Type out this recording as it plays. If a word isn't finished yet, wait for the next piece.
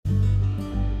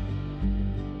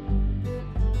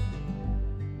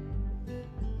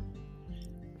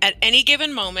At any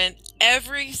given moment,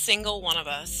 every single one of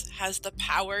us has the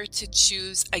power to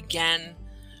choose again.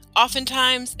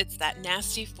 Oftentimes, it's that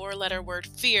nasty four-letter word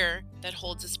fear that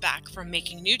holds us back from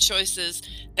making new choices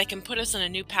that can put us on a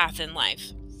new path in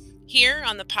life. Here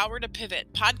on the Power to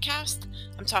Pivot podcast,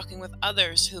 I'm talking with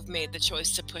others who've made the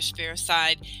choice to push fear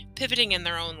aside, pivoting in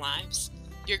their own lives.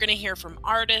 You're going to hear from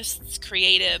artists,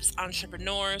 creatives,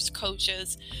 entrepreneurs,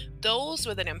 coaches, those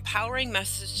with an empowering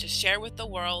message to share with the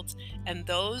world, and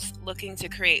those looking to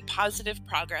create positive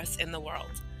progress in the world.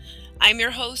 I'm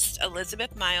your host,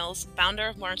 Elizabeth Miles, founder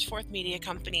of March 4th Media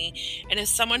Company, and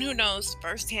as someone who knows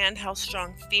firsthand how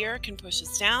strong fear can push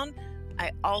us down,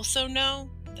 I also know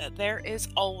that there is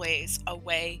always a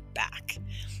way back.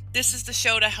 This is the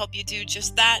show to help you do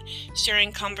just that,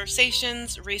 sharing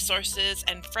conversations, resources,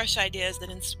 and fresh ideas that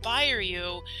inspire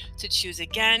you to choose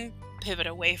again, pivot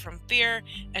away from fear,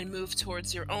 and move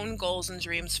towards your own goals and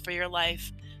dreams for your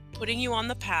life, putting you on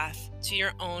the path to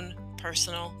your own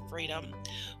personal freedom.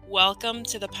 Welcome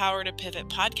to the Power to Pivot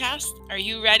podcast. Are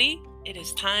you ready? It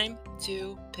is time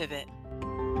to pivot.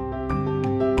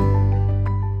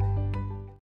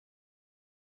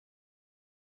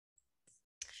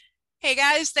 Hey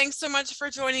guys, thanks so much for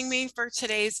joining me for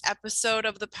today's episode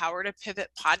of the Power to Pivot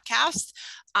podcast.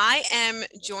 I am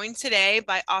joined today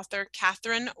by author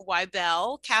Katharine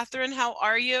Wibell. Katharine, how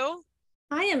are you?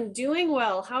 I am doing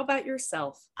well. How about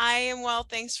yourself? I am well.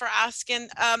 Thanks for asking.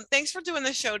 Thanks for doing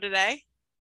the show today.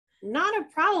 Not a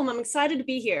problem. I'm excited to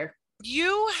be here.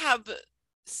 You have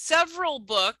several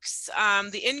books,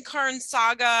 the Incarn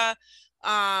Saga,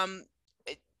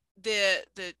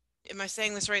 the am I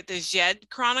saying this right? The Jed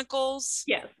Chronicles.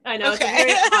 Yes, I know. Okay.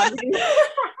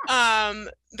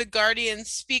 It's The Guardian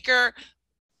Speaker.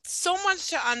 So much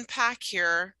to unpack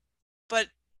here, but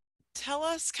tell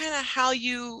us kind of how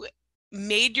you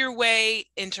made your way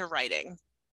into writing.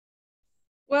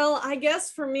 Well, I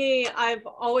guess for me, I've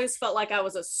always felt like I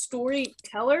was a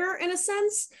storyteller in a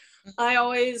sense. I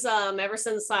always, ever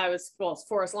since I was, well,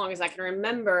 for as long as I can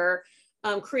remember,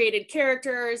 created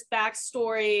characters,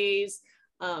 backstories,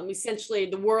 essentially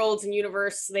the worlds and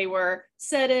universe they were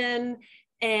set in.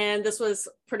 And this was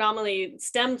predominantly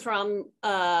stemmed from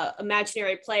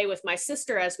imaginary play with my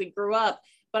sister as we grew up.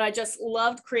 But I just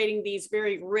loved creating these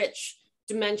very rich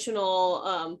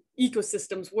dimensional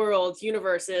ecosystems, worlds,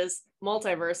 universes,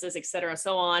 multiverses, et cetera,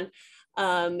 so on.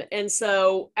 And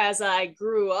so as I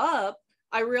grew up,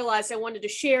 I realized I wanted to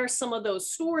share some of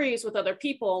those stories with other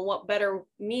people, and what better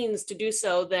means to do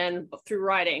so than through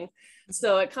writing.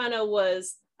 So it kind of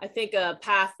was, I think, a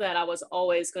path that I was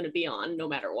always going to be on no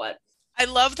matter what. I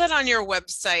love that on your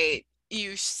website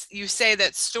you say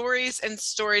that stories and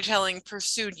storytelling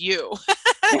pursued you.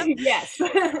 Yes.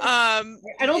 I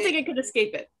don't think I could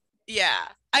escape it. Yeah.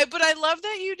 But I love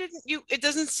that it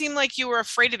doesn't seem like you were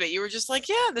afraid of it. You were just like,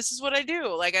 yeah, this is what I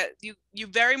do. Like you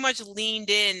very much leaned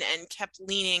in and kept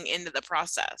leaning into the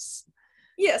process.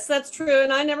 Yes, that's true.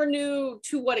 And I never knew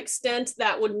to what extent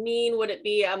that would mean. Would it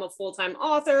be I'm a full-time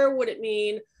author? Would it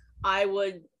mean I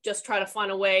would just try to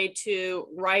find a way to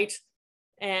write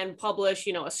and publish,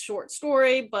 a short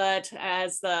story? But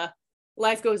as the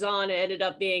life goes on, it ended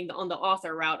up being on the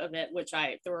author route of it, which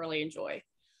I thoroughly enjoy.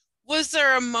 Was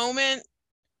there a moment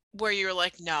where you were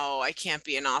like, no, I can't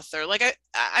be an author? Like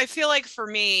I feel like for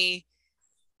me,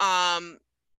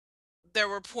 there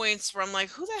were points where I'm like,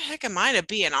 who the heck am I to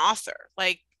be an author?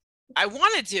 Like I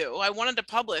wanted to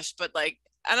publish, but like,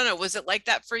 I don't know, was it like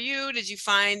that for you? Did you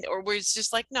find, or was it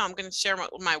just like, no, I'm going to share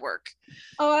my work?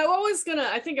 Oh,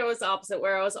 I think I was the opposite,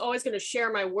 where I was always going to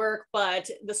share my work, but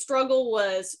the struggle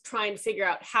was trying to figure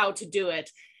out how to do it.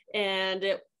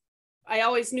 And I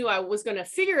always knew I was going to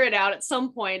figure it out at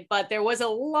some point, but there was a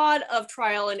lot of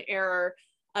trial and error,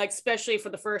 especially for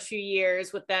the first few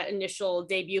years with that initial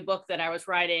debut book that I was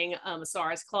writing,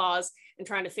 Asara's Claws, and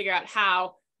trying to figure out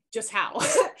how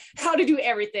how to do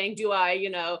everything. Do I,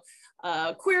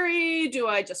 query? Do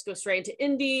I just go straight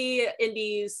into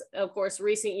indies? Of course,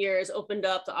 recent years opened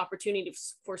up the opportunity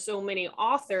for so many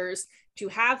authors to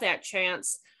have that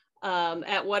chance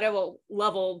at whatever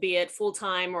level, be it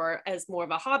full-time or as more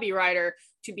of a hobby writer,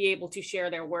 to be able to share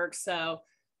their work. So,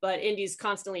 but indies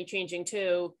constantly changing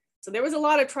too. So there was a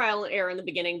lot of trial and error in the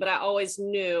beginning, but I always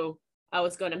knew I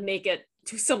was going to make it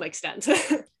to some extent,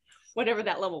 whatever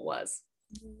that level was.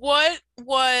 What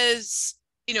was,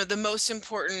 the most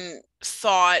important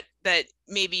thought that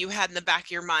maybe you had in the back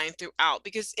of your mind throughout?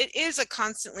 Because it is a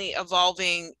constantly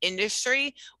evolving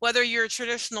industry, whether you're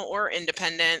traditional or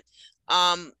independent.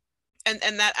 And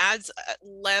that adds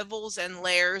levels and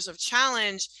layers of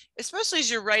challenge, especially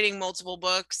as you're writing multiple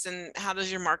books, and how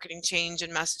does your marketing change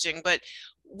and messaging. But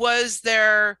was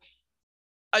there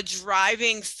a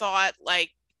driving thought,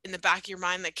 like in the back of your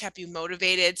mind, that kept you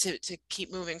motivated to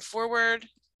keep moving forward?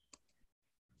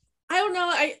 I don't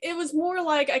know. It was more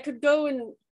like I could go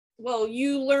and, well,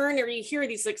 you learn or you hear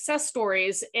these success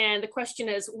stories, and the question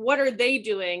is, what are they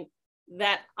doing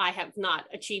that I have not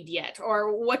achieved yet?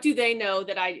 Or what do they know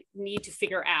that I need to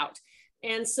figure out?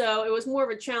 And so it was more of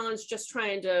a challenge just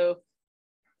trying to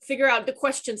figure out the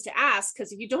questions to ask,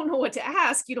 because if you don't know what to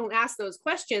ask, you don't ask those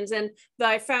questions. And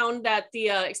I found that the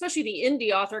especially the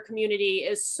indie author community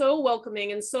is so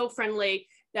welcoming and so friendly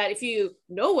that if you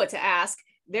know what to ask,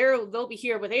 they'll be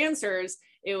here with answers.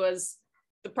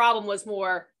 The problem was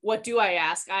more, what do I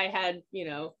ask? I had,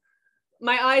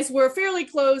 my eyes were fairly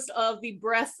closed of the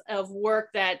breadth of work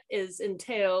that is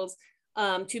entailed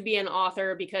to be an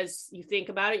author, because you think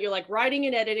about it, you're like writing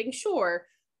and editing, sure.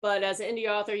 But as an indie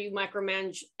author, you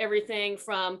micromanage everything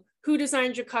from who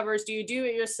designs your covers, do you do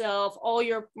it yourself, all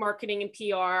your marketing and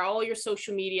PR, all your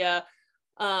social media,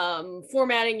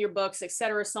 formatting your books, et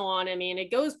cetera, so on. I mean, it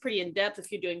goes pretty in depth.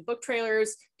 If you're doing book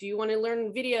trailers, do you want to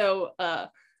learn video,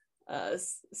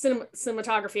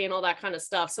 cinematography and all that kind of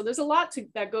stuff? So there's a lot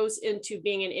that goes into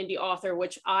being an indie author,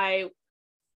 which I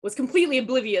was completely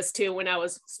oblivious to when I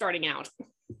was starting out.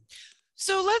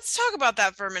 So let's talk about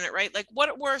that for a minute, right? Like,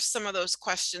 what were some of those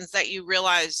questions that you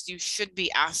realized you should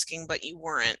be asking, but you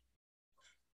weren't?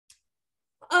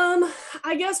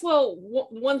 I guess, well,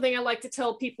 one thing I like to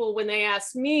tell people when they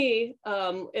ask me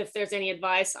if there's any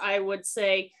advice, I would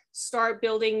say start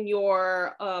building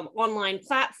your online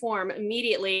platform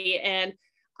immediately. And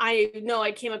I know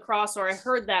I came across, or I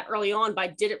heard that early on, but I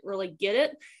didn't really get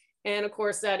it. And of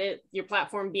course, your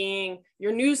platform being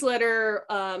your newsletter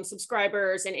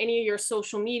subscribers and any of your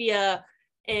social media.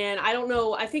 And I don't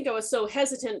know, I think I was so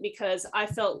hesitant because I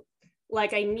felt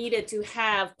like I needed to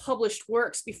have published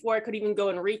works before I could even go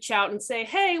and reach out and say,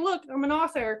 hey, look, I'm an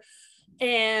author.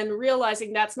 And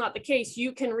realizing that's not the case,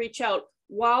 you can reach out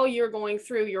while you're going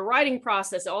through your writing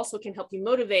process. It also can help you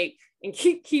motivate and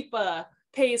keep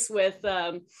pace with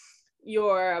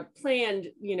your planned,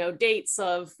 dates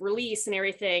of release and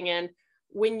everything. And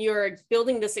when you're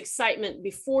building this excitement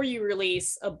before you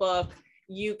release a book,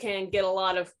 you can get a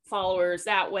lot of followers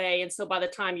that way. And so by the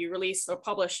time you release or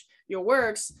publish your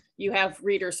works, you have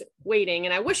readers waiting.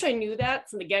 And I wish I knew that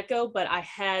from the get-go, but I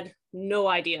had no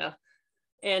idea.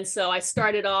 And so I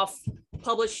started off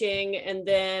publishing, and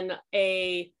then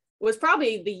was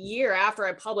probably the year after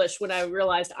I published when I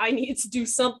realized I need to do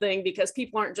something, because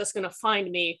people aren't just going to find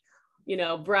me,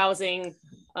 browsing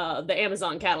the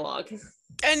Amazon catalog.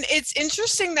 And it's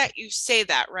interesting that you say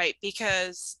that, right?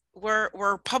 Because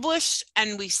we're published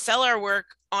and we sell our work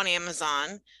on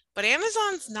Amazon, but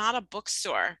Amazon's not a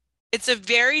bookstore. It's a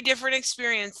very different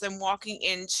experience than walking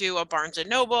into a Barnes and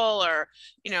Noble or,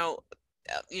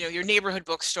 your neighborhood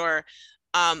bookstore.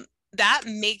 That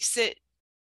makes it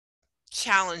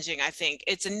challenging. I think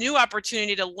it's a new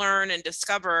opportunity to learn and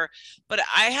discover, but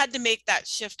I had to make that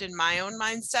shift in my own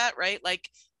mindset, right? Like,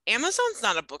 Amazon's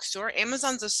not a bookstore.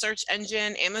 Amazon's a search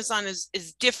engine. Amazon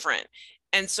is different.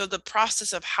 And so the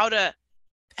process of how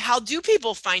do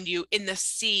people find you in the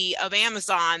sea of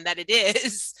Amazon that it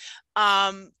is,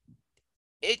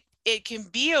 it can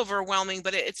be overwhelming,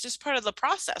 but it's just part of the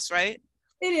process, right?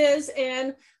 It is.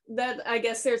 And that, I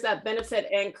guess there's that benefit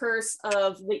and curse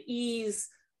of the ease,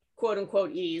 quote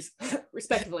unquote ease,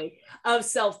 respectively, of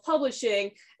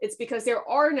self-publishing. It's because there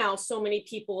are now so many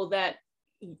people that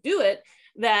do it,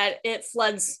 that it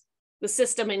floods the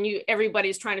system, and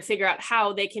everybody's trying to figure out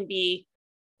how they can be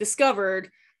discovered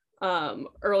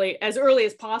early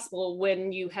as possible,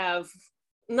 when you have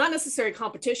not necessarily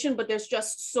competition, but there's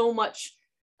just so much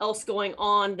else going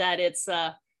on that it's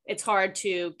hard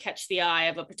to catch the eye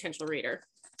of a potential reader.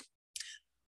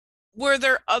 Were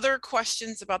there other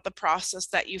questions about the process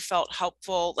that you felt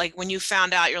helpful? Like, when you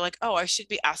found out, you're like, oh, I should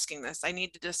be asking this. I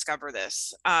need to discover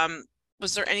this.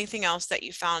 Was there anything else that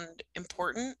you found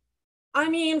important? I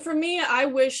mean, for me, I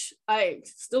wish, I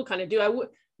still kind of do, I would,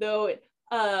 though,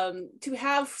 to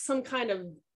have some kind of,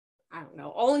 I don't know,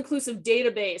 all-inclusive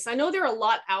database. I know there are a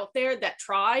lot out there that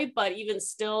try, but even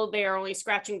still, they are only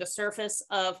scratching the surface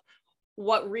of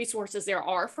what resources there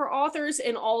are for authors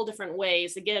in all different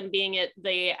ways. Again, being it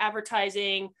the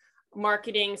advertising,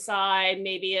 marketing side,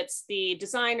 maybe it's the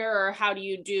designer, or how do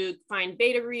you find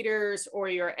beta readers or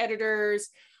your editors.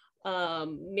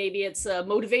 Maybe it's a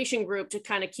motivation group to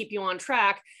kind of keep you on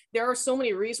track. There are so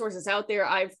many resources out there.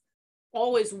 I've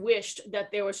always wished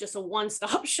that there was just a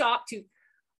one-stop shop to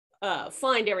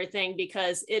find everything,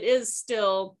 because it is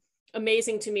still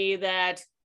amazing to me that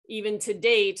even to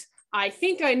date, I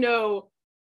think I know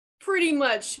pretty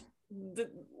much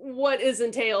what is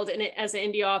entailed in it as an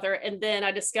indie author. And then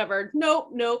I discovered,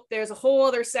 nope, there's a whole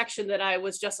other section that I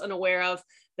was just unaware of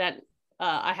that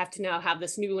I have to now have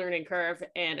this new learning curve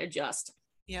and adjust.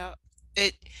 Yeah,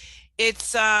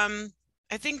 it's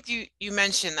I think you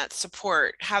mentioned that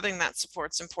support, having that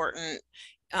support's important.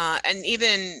 And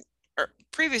even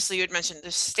previously you had mentioned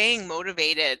just staying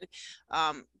motivated.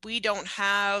 We don't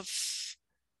have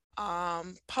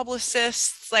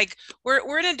publicists. Like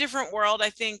we're in a different world,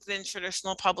 I think, than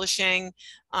traditional publishing.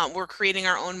 We're creating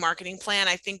our own marketing plan.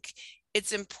 I think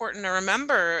it's important to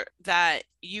remember that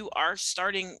you are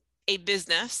starting a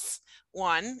business,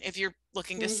 one, if you're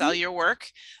looking to sell your work.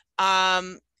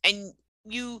 And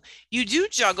you do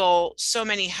juggle so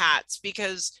many hats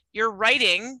because you're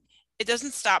writing, it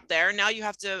doesn't stop there. Now you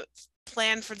have to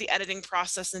plan for the editing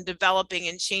process and developing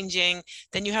and changing.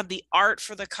 Then you have the art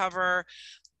for the cover.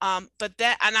 But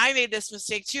that, and I made this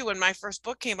mistake too. When my first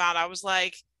book came out, I was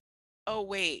like, oh,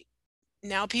 wait,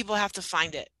 now people have to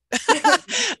find it.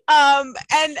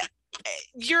 And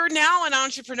you're now an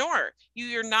entrepreneur.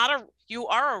 You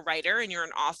are a writer and you're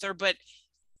an author, but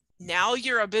now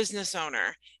you're a business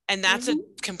owner, and that's a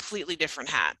completely different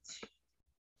hat.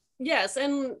 Yes.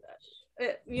 And,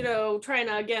 trying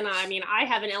to, again, I mean, I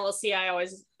have an LLC. I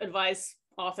always advise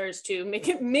authors to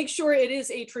make sure it is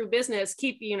a true business.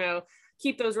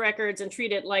 Keep those records and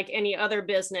treat it like any other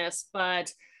business.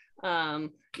 But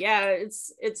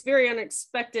it's very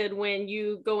unexpected when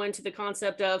you go into the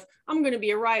concept of, I'm going to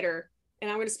be a writer and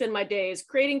I'm going to spend my days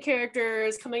creating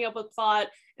characters, coming up with plot.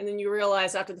 And then you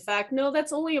realize after the fact, no,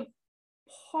 that's only a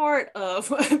part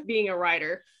of being a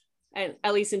writer, and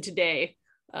at least in today's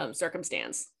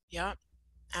circumstance. Yeah,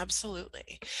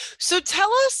 absolutely. So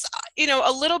tell us,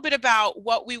 a little bit about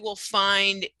what we will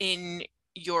find in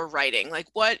your writing. Like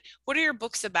what are your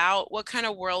books about? What kind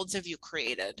of worlds have you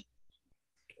created?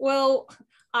 Well,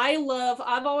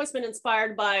 I've always been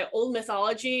inspired by old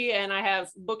mythology, and I have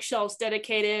bookshelves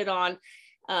dedicated on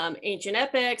ancient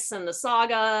epics and the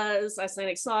sagas,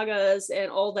 Icelandic sagas, and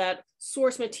all that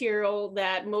source material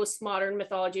that most modern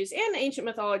mythologies and ancient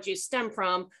mythologies stem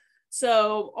from.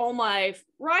 So all my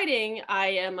writing, I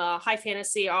am a high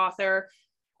fantasy author.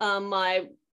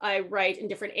 I write in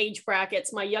different age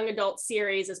brackets. My young adult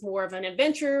series is more of an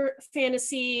adventure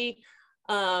fantasy,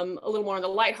 a little more on the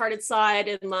lighthearted side.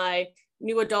 And my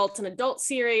new adult and adult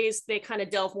series, they kind of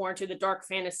delve more into the dark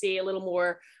fantasy, a little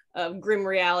more grim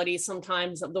reality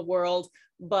sometimes of the world.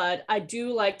 But I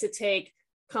do like to take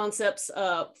concepts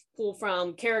pull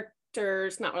from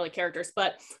characters, not really characters,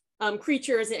 but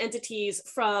creatures and entities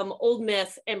from old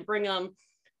myth and bring them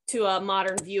to a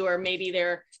modern viewer. Maybe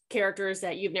they're characters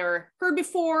that you've never heard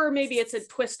before. Maybe it's a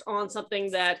twist on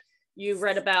something that you've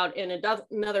read about in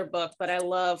another book. But I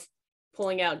love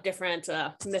pulling out different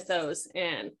mythos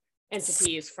and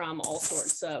entities from all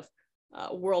sorts of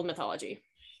world mythology.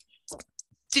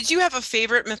 Did you have a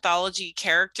favorite mythology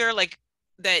character, like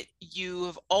that you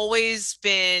have always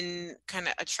been kind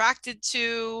of attracted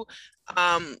to?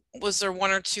 Was there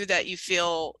one or two that you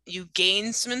feel you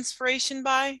gained some inspiration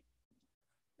by?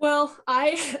 Well,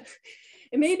 it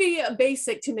may be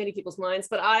basic to many people's minds,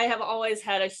 but I have always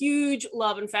had a huge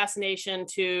love and fascination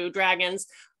to dragons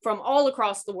from all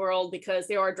across the world, because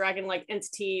they are dragon-like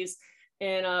entities.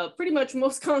 And pretty much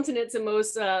most continents and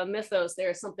most mythos,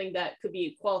 there's something that could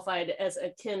be qualified as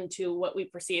akin to what we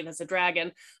perceive as a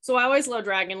dragon. So I always love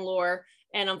dragon lore.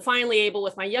 And I'm finally able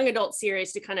with my young adult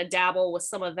series to kind of dabble with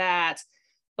some of that.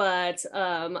 But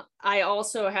I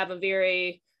also have a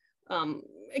very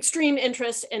extreme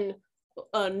interest in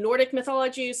Nordic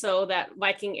mythology, so that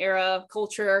Viking era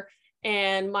culture.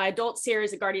 And my adult series,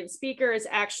 The Guardian Speaker, is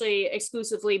actually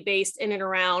exclusively based in and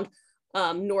around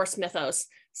Norse mythos.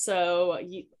 So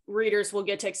readers will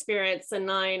get to experience the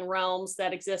 9 realms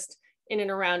that exist in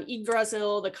and around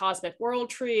Yggdrasil, the cosmic world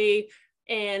tree,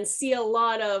 and see a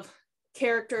lot of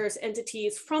characters,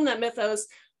 entities from that mythos.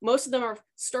 Most of them are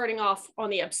starting off on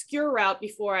the obscure route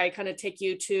before I kind of take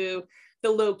you to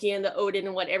the Loki and the Odin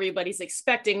and what everybody's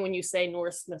expecting when you say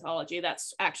Norse mythology.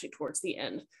 That's actually towards the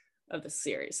end of the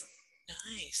series.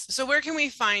 Nice. So where can we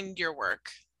find your work?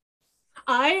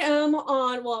 I am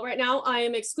right now I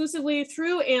am exclusively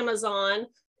through Amazon,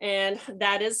 and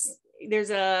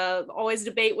there's always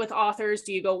debate with authors.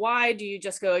 Do you go wide? Do you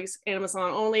just go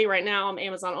Amazon only? Right now I'm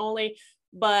Amazon only,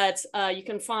 but you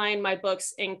can find my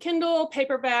books in Kindle,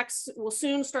 paperbacks. We'll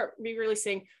soon start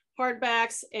re-releasing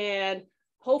hardbacks, and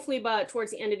hopefully by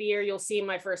towards the end of the year, you'll see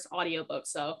my first audiobook.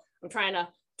 So I'm trying to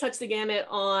touch the gamut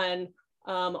on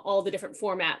all the different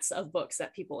formats of books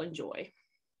that people enjoy.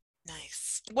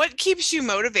 Nice. What keeps you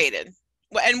motivated?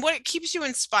 And what keeps you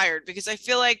inspired? Because I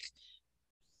feel like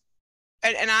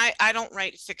and I don't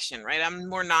write fiction, right? I'm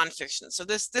more nonfiction. So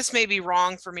this may be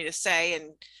wrong for me to say,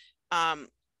 and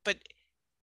but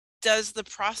does the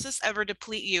process ever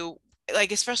deplete you?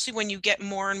 Like, especially when you get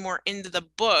more and more into the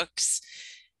books,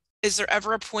 is there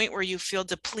ever a point where you feel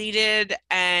depleted,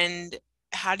 and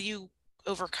how do you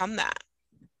overcome that?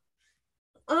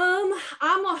 I'm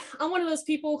one of those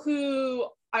people who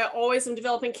I always am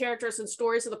developing characters and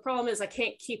stories. So the problem is I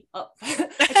can't keep up. I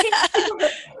can't keep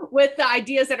up with the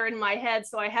ideas that are in my head.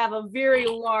 So I have a very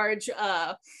large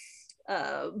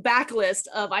backlist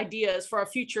of ideas for our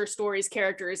future stories,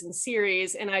 characters, and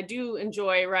series. And I do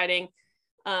enjoy writing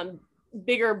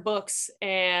bigger books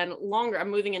and longer. I'm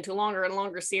moving into longer and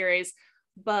longer series.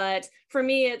 But for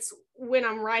me, it's when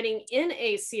I'm writing in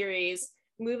a series,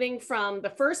 moving from the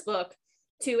first book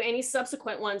to any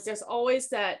subsequent ones, there's always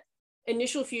that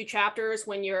initial few chapters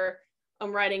when you're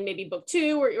writing maybe book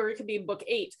 2 or it could be book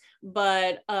 8,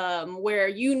 but where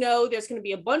you know there's going to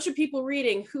be a bunch of people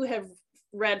reading who have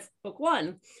read book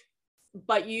 1,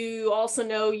 but you also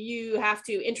know you have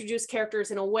to introduce characters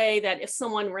in a way that if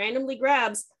someone randomly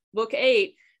grabs book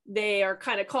 8, they are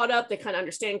kind of caught up, they kind of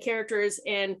understand characters,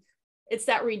 and it's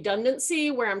that redundancy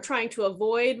where I'm trying to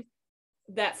avoid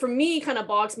that. For me, kind of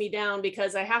bogs me down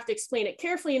because I have to explain it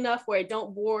carefully enough where I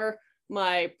don't bore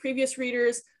my previous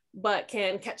readers, but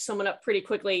can catch someone up pretty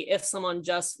quickly if someone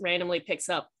just randomly picks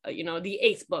up, the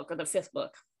 8th book or the 5th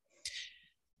book.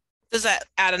 Does that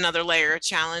add another layer of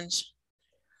challenge?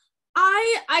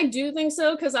 I do think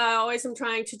so, because I always am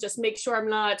trying to just make sure I'm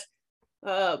not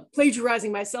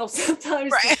plagiarizing myself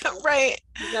sometimes. Right, right.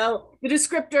 The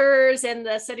descriptors and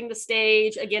the setting the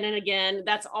stage again and again,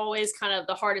 that's always kind of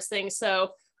the hardest thing.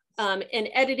 So in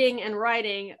editing and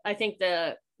writing, I think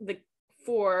the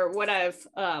for what I've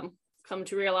come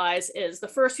to realize is the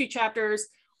first few chapters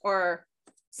are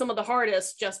some of the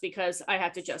hardest, just because I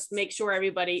have to just make sure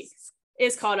everybody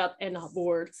is caught up and not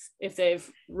bored if they've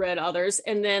read others.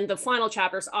 And then the final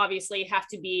chapters obviously have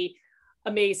to be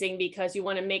amazing, because you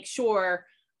want to make sure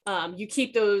you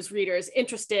keep those readers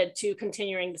interested to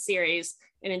continuing the series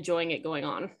and enjoying it going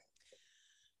on.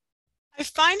 I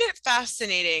find it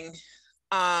fascinating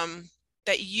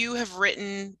that you have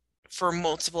written for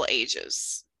multiple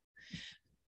ages.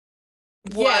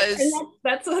 Yes,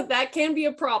 and that can be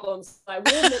a problem. So I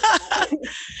will admit that.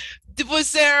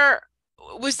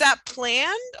 Was that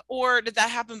planned, or did that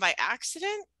happen by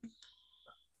accident?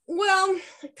 Well,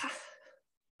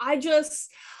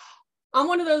 I'm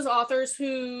one of those authors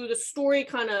who the story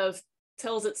kind of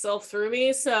tells itself through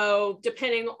me. So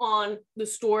depending on the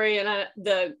story and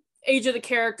the age of the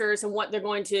characters and what they're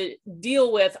going to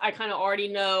deal with, I kind of already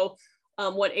know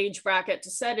what age bracket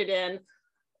to set it in.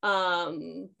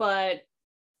 But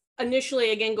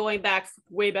initially, again, going back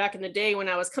way back in the day when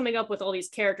I was coming up with all these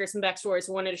characters and backstories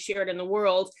and wanted to share it in the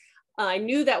world, I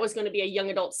knew that was going to be a young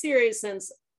adult series,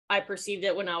 since I perceived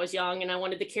it when I was young, and I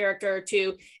wanted the character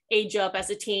to age up as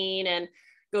a teen and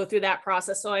go through that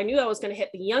process. So I knew I was going to hit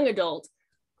the young adult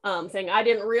thing. I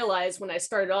didn't realize when I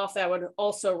started off that I would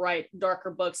also write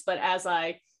darker books, but as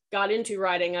I got into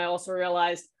writing, I also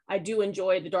realized I do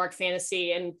enjoy the dark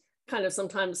fantasy and kind of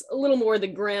sometimes a little more the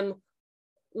grim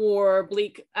or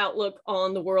bleak outlook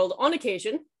on the world on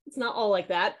occasion. It's not all like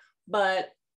that, but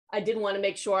I did want to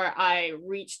make sure I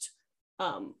reached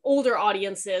older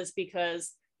audiences,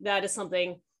 because that is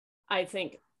something I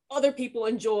think other people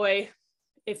enjoy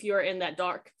if you're in that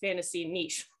dark fantasy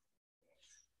niche.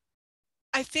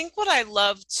 I think what I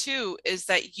love too is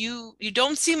that you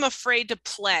don't seem afraid to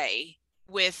play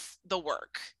with the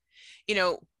work.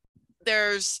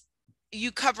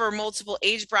 You cover multiple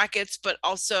age brackets, but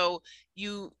also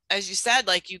you, as you said,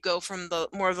 like you go from the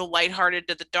more of the lighthearted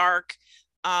to the dark,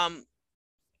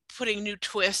 putting new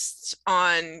twists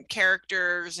on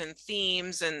characters and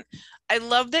themes. And I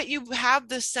love that you have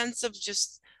this sense of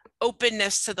just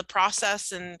openness to the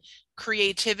process and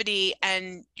creativity,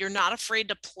 and you're not afraid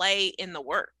to play in the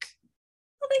work.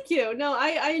 Well, thank you. No,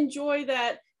 I enjoy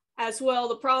that as well.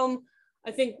 The problem,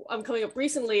 I think I'm coming up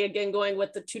recently, again, going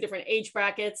with the 2 different age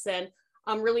brackets, and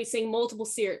I'm releasing multiple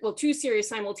series, 2 series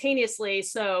simultaneously.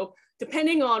 So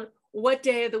depending on what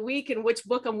day of the week and which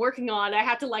book I'm working on, I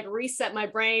have to like reset my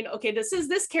brain. Okay, this is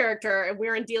this character and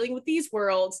we're dealing with these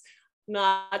worlds,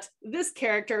 not this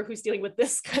character who's dealing with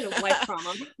this kind of life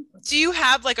trauma. Do you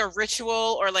have like a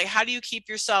ritual, or like how do you keep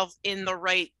yourself in the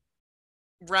right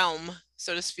realm,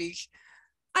 so to speak?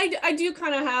 I do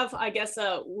kind of have, I guess,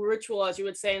 a ritual, as you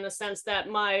would say, in the sense that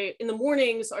in the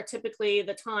mornings are typically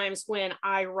the times when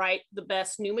I write the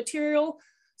best new material.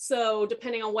 So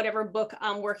depending on whatever book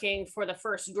I'm working for the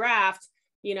first draft,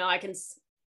 I can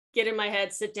get in my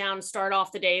head, sit down, start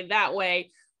off the day that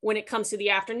way. when it comes to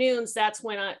the afternoons, that's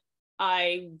when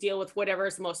I deal with whatever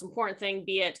is the most important thing,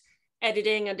 be it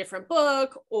editing a different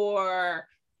book or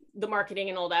the marketing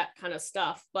and all that kind of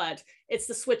stuff. But it's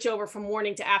the switch over from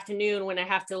morning to afternoon when I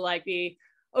have to like be,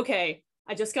 okay,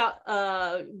 I just got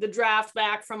the draft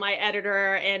back from my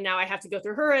editor and now I have to go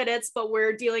through her edits, but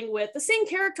we're dealing with the same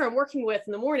character I'm working with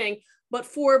in the morning, but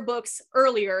 4 books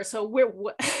earlier. So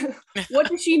what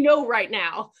does she know right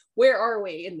now? Where are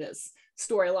we in this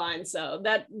storyline? So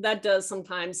that does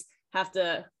sometimes have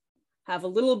to have a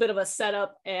little bit of a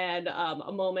setup and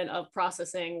a moment of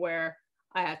processing where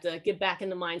I have to get back in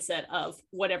the mindset of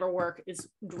whatever work is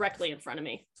directly in front of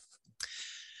me.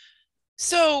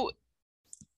 So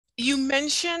you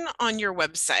mention on your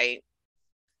website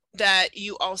that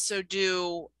you also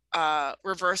do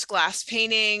reverse glass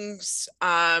paintings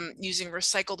using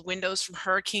recycled windows from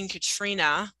Hurricane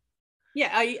Katrina. Yeah,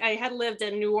 I had lived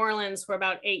in New Orleans for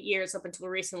about 8 years up until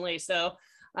recently. So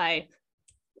I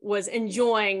was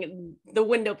enjoying the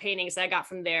window paintings I got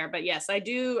from there. But yes, I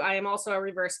do. I am also a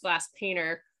reverse glass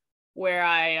painter where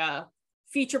I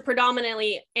feature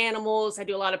predominantly animals. I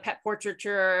do a lot of pet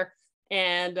portraiture.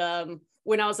 And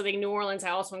when I was living in New Orleans, I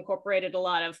also incorporated a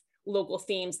lot of local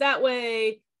themes that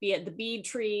way, be it the bead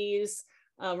trees.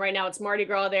 Right now it's Mardi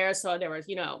Gras there. So there was,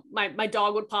 my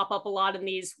dog would pop up a lot in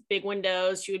these big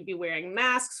windows. She would be wearing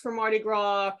masks for Mardi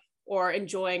Gras or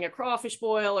enjoying a crawfish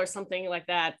boil or something like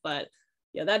that. But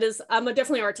yeah, I'm a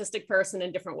definitely artistic person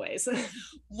in different ways.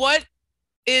 What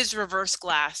is reverse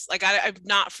glass? Like, I'm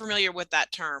not familiar with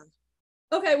that term.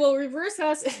 Okay, well, reverse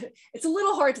glass, it's a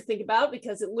little hard to think about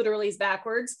because it literally is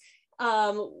backwards.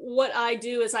 What I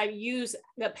do is I use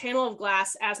the panel of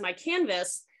glass as my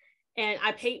canvas and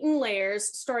I paint in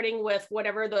layers, starting with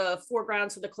whatever the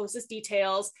foregrounds or the closest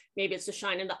details. Maybe it's the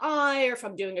shine in the eye, or if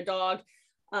I'm doing a dog,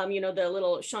 the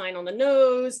little shine on the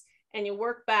nose. And you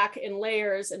work back in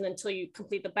layers and until you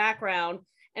complete the background.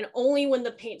 And only when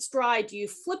the paint's dry do you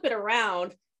flip it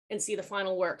around and see the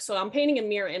final work. So I'm painting a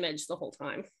mirror image the whole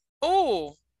time.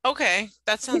 Oh, okay.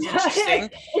 That sounds interesting.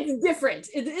 It's different.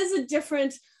 It is a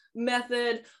different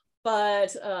method,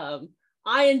 but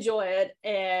I enjoy it.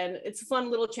 And it's a fun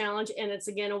little challenge. And it's,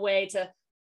 again, a way to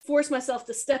force myself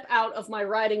to step out of my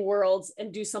writing worlds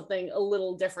and do something a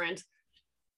little different.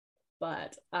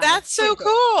 But that's so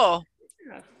cool.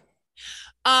 Yeah.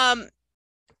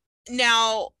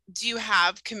 Now, do you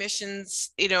have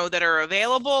commissions, that are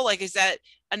available? Like, is that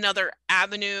another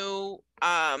avenue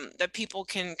that people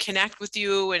can connect with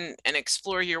you and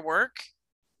explore your work?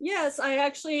 Yes, I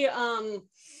actually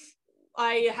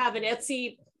I have an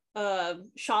Etsy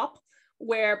shop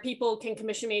where people can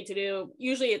commission me to do,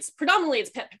 usually predominantly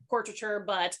pet portraiture,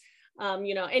 but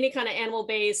any kind of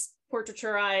animal-based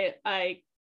portraiture I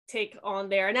take on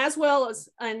there. And as well as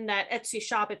in that Etsy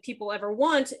shop, if people ever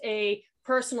want a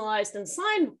personalized and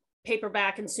signed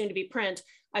paperback and soon to be print,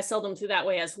 I sell them through that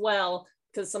way as well,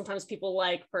 because sometimes people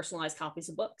like personalized copies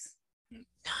of books.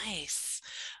 Nice.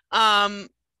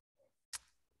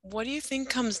 What do you think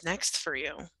comes next for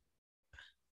you?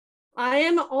 I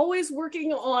am always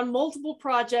working on multiple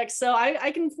projects, so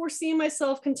I can foresee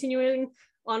myself continuing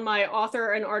on my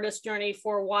author and artist journey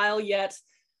for a while yet.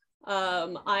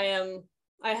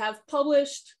 I have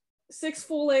published 6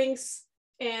 full lengths,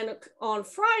 and on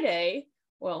Friday,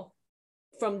 well,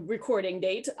 from recording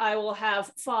date, I will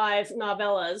have 5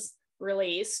 novellas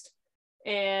released.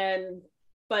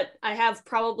 But I have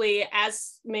probably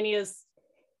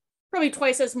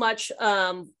twice as much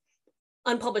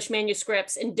unpublished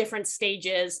manuscripts in different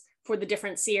stages for the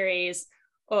different series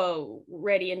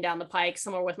ready and down the pike.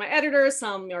 Some are with my editor,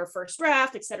 some are first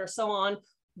draft, etc., so on.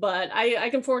 But I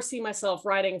can foresee myself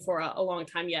writing for a long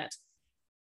time yet.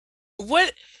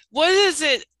 What is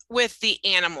it with the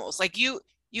animals? Like you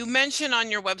mentioned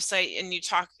on your website, and you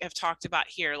have talked about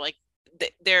here, like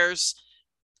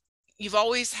you've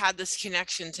always had this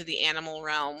connection to the animal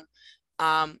realm.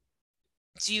 Have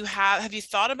you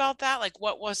thought about that? Like,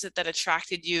 what was it that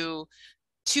attracted you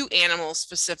to animals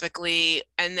specifically,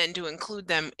 and then to include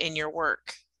them in your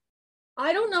work?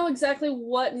 I don't know exactly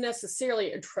what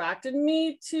necessarily attracted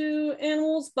me to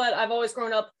animals, but I've always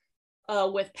grown up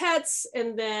with pets,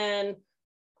 and then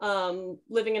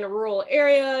living in a rural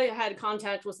area, I had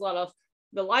contact with a lot of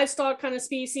the livestock kind of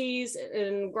species.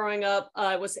 And growing up,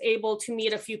 I was able to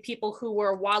meet a few people who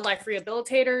were wildlife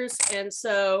rehabilitators. And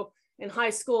so in high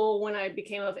school, when I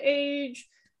became of age,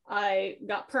 I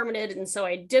got permitted. And so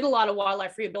I did a lot of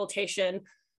wildlife rehabilitation,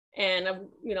 and I've,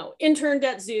 interned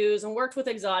at zoos and worked with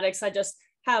exotics. I just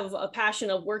have a passion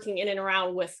of working in and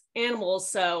around with animals.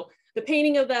 So the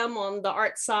painting of them on the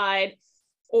art side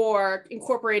or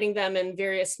incorporating them in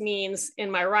various means in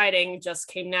my writing just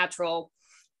came natural.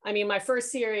 I mean, my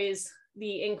first series,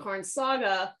 the Incarn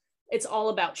Saga, it's all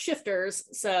about shifters.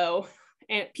 So,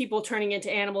 and people turning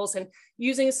into animals, and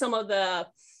using some of the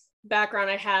background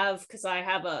I have, because I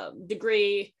have a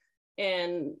degree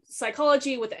in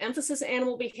psychology with the emphasis on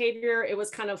animal behavior. It was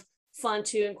kind of fun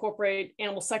to incorporate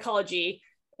animal psychology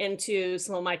into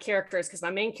some of my characters, because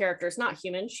my main character is not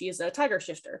human. She is a tiger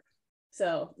shifter.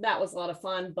 So that was a lot of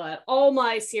fun. But all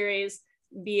my series,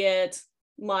 be it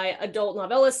my adult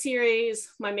novella series,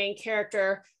 my main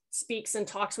character speaks and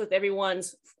talks with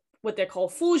everyone's what they call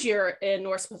Fulgir in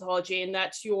Norse mythology, and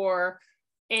that's your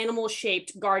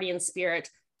animal-shaped guardian spirit.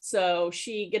 So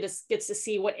she gets to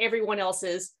see what everyone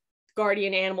else's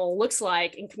guardian animal looks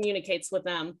like and communicates with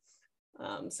them.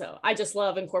 So I just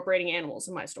love incorporating animals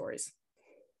in my stories.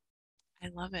 I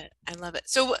love it. I love it.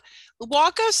 So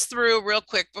walk us through real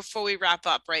quick before we wrap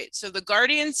up, right? So the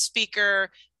Guardian Speaker,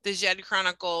 the Jed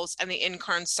Chronicles, and the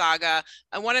Incarn Saga.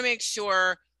 I want to make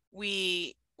sure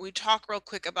we talk real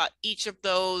quick about each of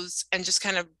those and just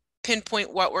kind of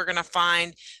pinpoint what we're going to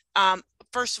find.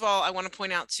 First of all, I want to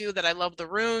point out too that I love the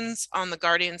runes on the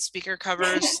Guardian Speaker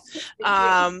covers.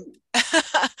 But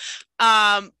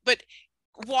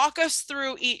walk us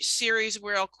through each series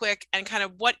real quick and kind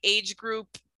of what age group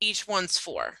each one's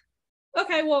for.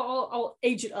 Okay, well, I'll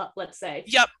age it up, let's say.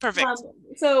 Yep, perfect.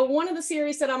 So one of the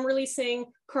series that I'm releasing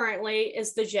currently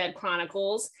is the Jed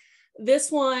Chronicles.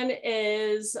 This one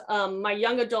is my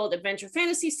young adult adventure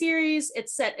fantasy series.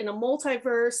 It's set in a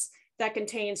multiverse that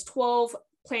contains 12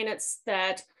 planets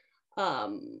that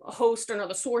host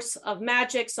another source of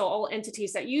magic. So all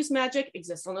entities that use magic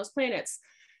exist on those planets.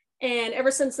 And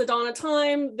ever since the dawn of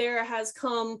time, there has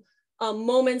come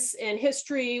moments in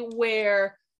history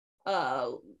where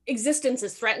existence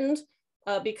is threatened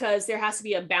because there has to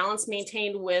be a balance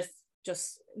maintained with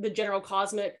just the general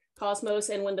cosmos.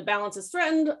 And when the balance is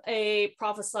threatened, a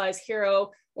prophesized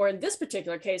hero, or in this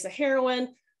particular case, a heroine,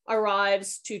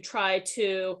 arrives to try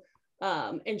to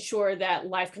ensure that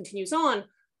life continues on.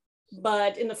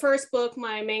 But in the first book,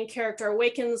 my main character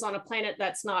awakens on a planet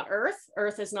that's not Earth.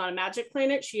 Earth is not a magic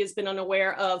planet. She has been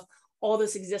unaware of all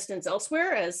this existence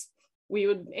elsewhere, as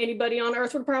anybody on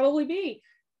Earth would probably be.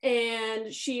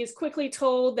 And she is quickly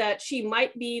told that she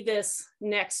might be this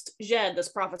next Jed,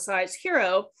 this prophesized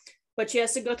hero, but she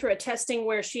has to go through a testing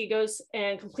where she goes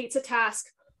and completes a task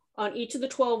on each of the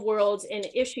 12 worlds. And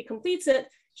if she completes it,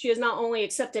 she is not only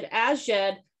accepted as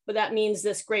Jed, but that means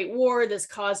this great war, this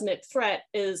cosmic threat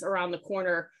is around the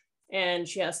corner, and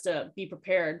she has to be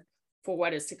prepared for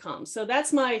what is to come. So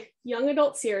that's my young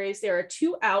adult series. There are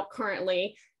 2 out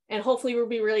currently, and hopefully we'll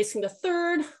be releasing the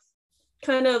 3rd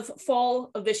kind of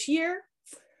fall of this year.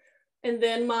 And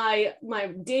then my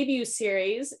debut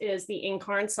series is the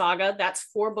Incarn Saga. That's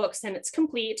 4 books and it's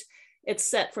complete. It's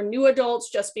set for new adults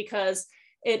just because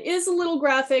it is a little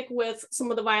graphic with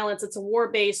some of the violence. It's a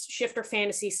war-based shifter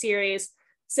fantasy series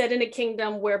set in a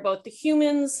kingdom where both the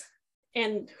humans,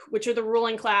 and which are the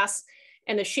ruling class,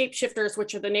 and the shapeshifters,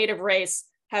 which are the native race,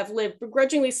 have lived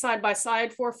begrudgingly side by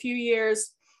side for a few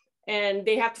years. And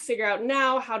they have to figure out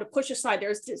now how to push aside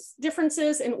their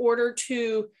differences in order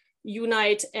to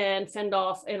unite and fend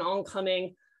off an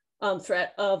oncoming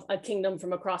threat of a kingdom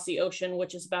from across the ocean,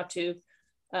 which is about to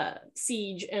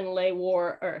siege and lay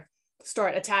war or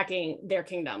start attacking their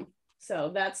kingdom.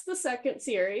 So that's the 2nd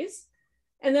series.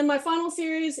 And then my final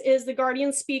series is the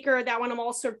Guardian Speaker. That one I'm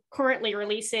also currently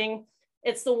releasing.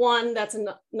 It's the one that's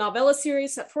a novella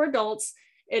series set for adults.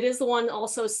 It is the one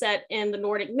also set in the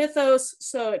Nordic mythos.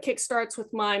 So it kickstarts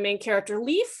with my main character,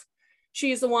 Leaf.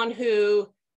 She's the one who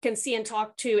can see and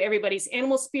talk to everybody's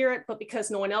animal spirit, but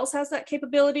because no one else has that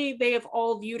capability, they have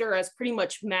all viewed her as pretty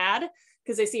much mad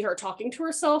because they see her talking to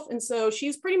herself. And so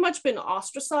she's pretty much been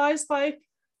ostracized by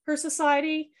her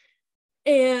society.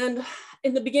 And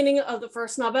in the beginning of the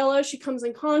first novella, she comes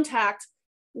in contact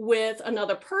with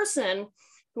another person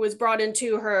who is brought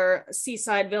into her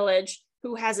seaside village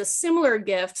who has a similar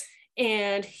gift.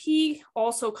 And he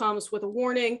also comes with a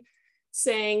warning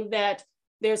saying that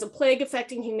there's a plague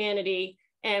affecting humanity.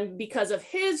 And because of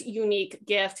his unique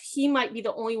gift, he might be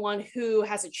the only one who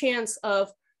has a chance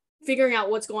of figuring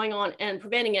out what's going on and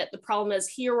preventing it. The problem is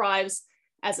he arrives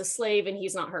as a slave and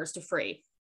he's not hers to free.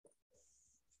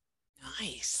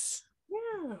 Nice.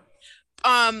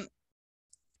 Yeah.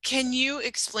 Can you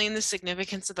explain the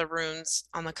significance of the runes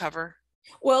on the cover?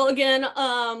 Well, again,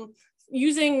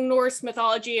 using Norse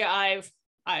mythology, I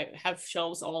have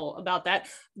shelves all about that,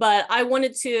 but I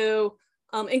wanted to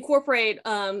incorporate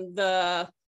the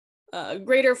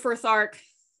Greater Firthark,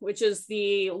 which is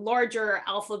the larger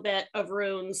alphabet of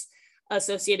runes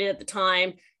associated at the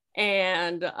time.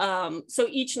 And so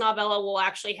each novella will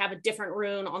actually have a different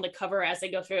rune on the cover as they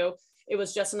go through. It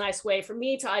was just a nice way for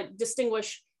me to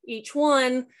distinguish each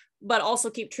one, but also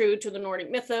keep true to the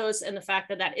Nordic mythos and the fact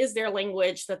that that is their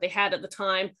language that they had at the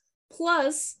time.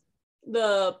 Plus,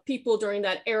 the people during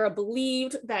that era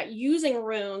believed that using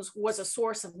runes was a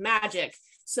source of magic.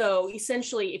 So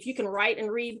essentially, if you can write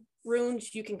and read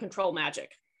runes, you can control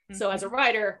magic. Mm-hmm. So as a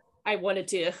writer, I wanted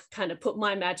to kind of put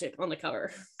my magic on the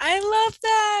cover. I love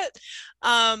that.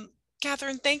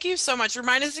 Katharine, thank you so much.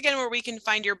 Remind us again where we can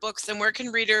find your books and where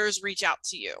can readers reach out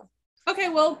to you? Okay,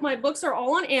 well, my books are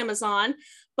all on Amazon,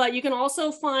 but you can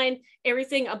also find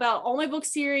everything about all my book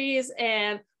series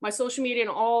and my social media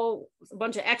and a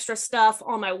bunch of extra stuff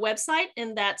on my website.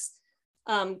 And that's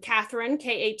Katharine,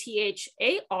 Katharine,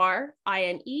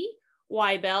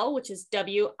 Wibell, which is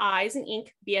W-I as in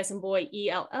ink, B as in boy,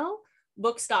 E-L-L,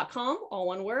 books.com, all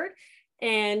one word.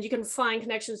 And you can find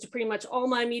connections to pretty much all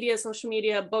my media, social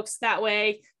media, books that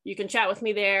way. You can chat with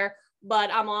me there.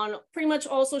 But I'm on pretty much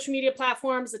all social media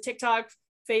platforms, the TikTok,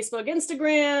 Facebook,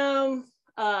 Instagram,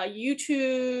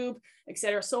 YouTube,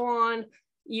 etc., so on.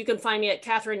 You can find me at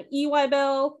Katharine E.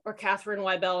 Wibell or Katharine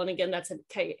Wibell. And again, that's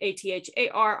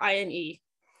Katharine.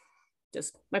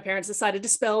 Just my parents decided to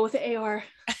spell with the AR.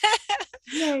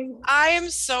 Yay. I am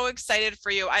so excited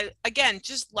for you. I, again,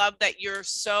 just love that you're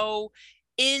so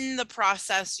in the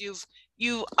process.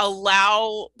 You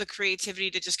allow the creativity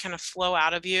to just kind of flow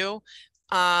out of you.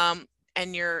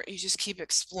 And you just keep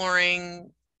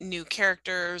exploring new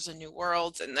characters and new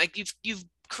worlds, and like you've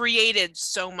created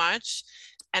so much,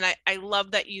 and I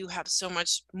love that you have so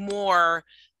much more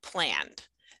planned.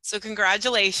 So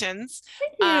congratulations.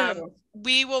 Thank you.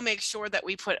 We will make sure that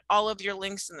we put all of your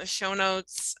links in the show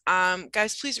notes.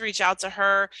 Guys, please reach out to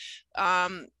her.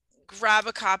 Grab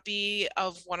a copy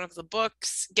of one of the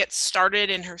books, get started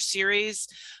in her series.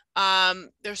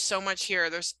 There's so much here.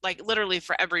 There's like literally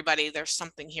for everybody, there's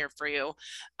something here for you.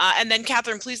 And then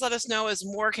Katharine, please let us know as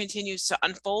more continues to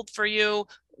unfold for you.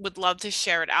 Would love to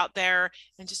share it out there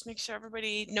and just make sure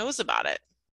everybody knows about it.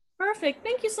 Perfect.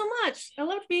 Thank you so much. I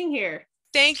loved being here.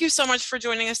 Thank you so much for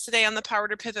joining us today on the Power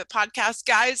to Pivot podcast.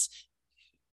 Guys,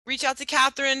 reach out to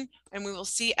Katharine and we will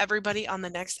see everybody on the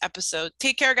next episode.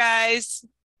 Take care, guys.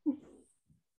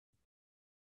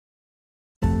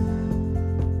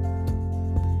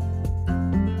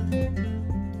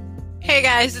 Hey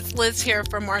guys, it's Liz here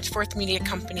from March 4th Media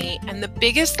Company, and the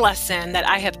biggest lesson that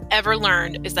I have ever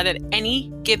learned is that at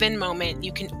any given moment,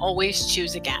 you can always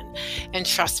choose again. And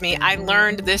trust me, I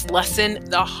learned this lesson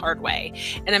the hard way.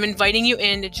 And I'm inviting you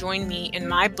in to join me in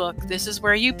my book, This Is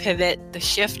Where You Pivot, The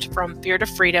Shift from Fear to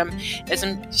Freedom, as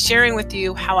I'm sharing with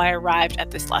you how I arrived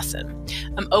at this lesson.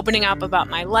 I'm opening up about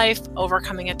my life,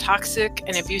 overcoming a toxic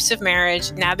and abusive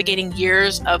marriage, navigating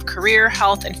years of career,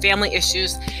 health, and family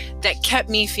issues that kept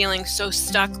me feeling so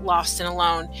stuck, lost, and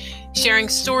alone, sharing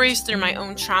stories through my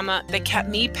own trauma that kept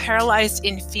me paralyzed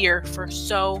in fear for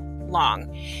so long.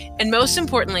 And most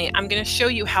importantly, I'm going to show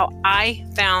you how I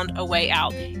found a way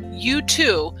out. You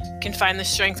too can find the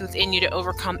strength within you to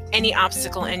overcome any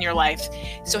obstacle in your life.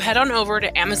 So head on over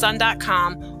to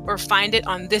Amazon.com or find it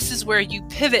on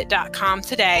thisiswhereyouPivot.com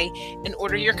today and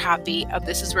order your copy of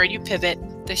This Is Where You Pivot,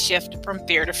 The Shift from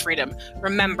Fear to Freedom.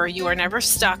 Remember, you are never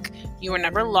stuck, you are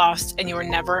never lost, and you are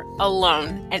never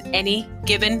alone. At any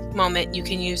given moment, you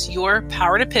can use your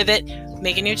power to pivot,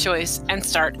 make a new choice, and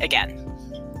start again.